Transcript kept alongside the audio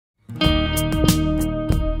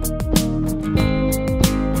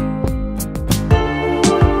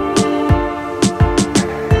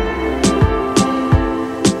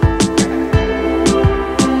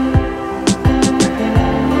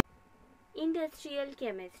Industrial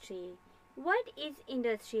chemistry. What is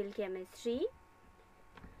industrial chemistry?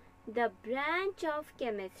 The branch of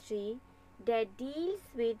chemistry that deals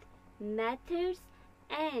with methods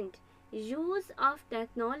and use of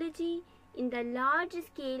technology in the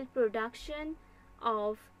large-scale production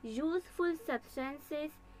of useful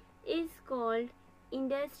substances is called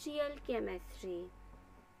industrial chemistry.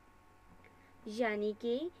 यानी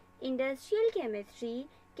कि industrial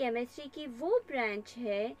chemistry की वो branch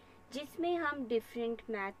है जिसमें हम different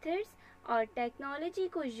methods और technology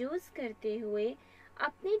को use करते हुए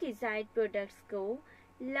अपने डिज़ायर्ड प्रोडक्ट्स को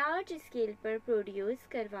लार्ज स्केल पर प्रोड्यूस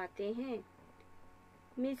करवाते हैं।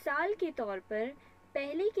 मिसाल के तौर पर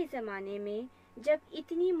पहले के ज़माने में जब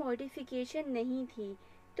इतनी मॉडिफिकेशन नहीं थी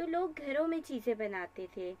तो लोग घरों में चीज़ें बनाते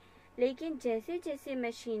थे, लेकिन जैसे जैसे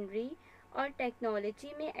मशीनरी और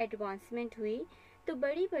टेक्नोलॉजी में एडवांसमेंट हुई तो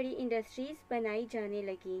बड़ी बड़ी इंडस्ट्रीज़ बनाई जाने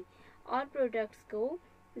लगी और प्रोडक्ट्स को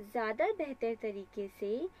ज़्यादा बेहतर तरीके से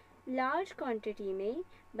लार्ज क्वांटिटी में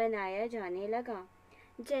बनाया जाने लगा।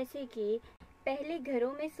 जैसे कि पहले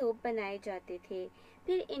घरों में सोप बनाए जाते थे,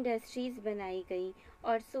 फिर इंडस्ट्रीज़ बनाई गई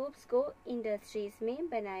और सोप्स को इंडस्ट्रीज़ में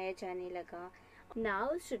बनाया जाने लगा।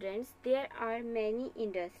 Now students, there are many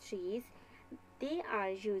industries, they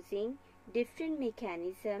are using different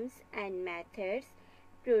mechanisms and methods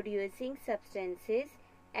producing substances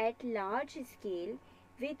at large scale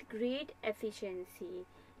with great efficiency,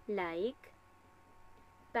 like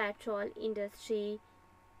petrol industry,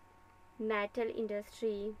 metal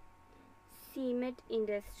industry, cement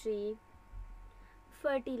industry,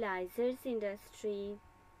 fertilizers industry,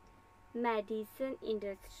 medicine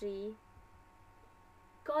industry,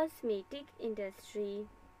 cosmetic industry,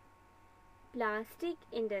 plastic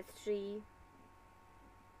industry,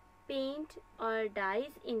 paint और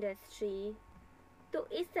dies industry. तो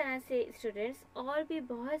इस तरह से students और भी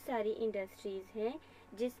बहुत सारी industries हैं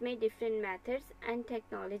जिसमें डिफरेंट मेथड्स एंड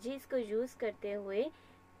टेक्नोलॉजीज़ को यूज़ करते हुए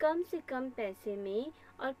कम से कम पैसे में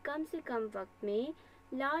और कम से कम वक्त में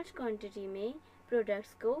लार्ज क्वांटिटी में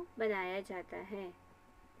प्रोडक्ट्स को बनाया जाता है।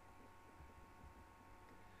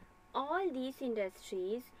 All these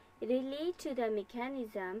industries relate to the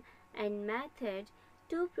mechanism and method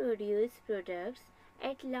to produce products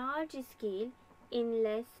at large scale in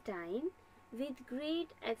less time with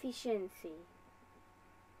great efficiency.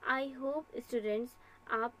 I hope students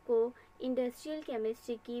आपको इंडस्ट्रियल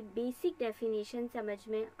केमिस्ट्री की बेसिक डेफिनेशन समझ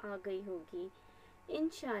में आ गई होगी।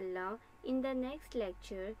 इंशाल्लाह in the next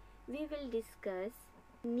lecture we will discuss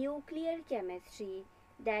nuclear chemistry,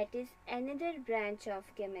 that is another branch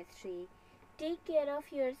of chemistry. Take care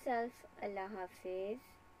of yourself. Allah Hafiz.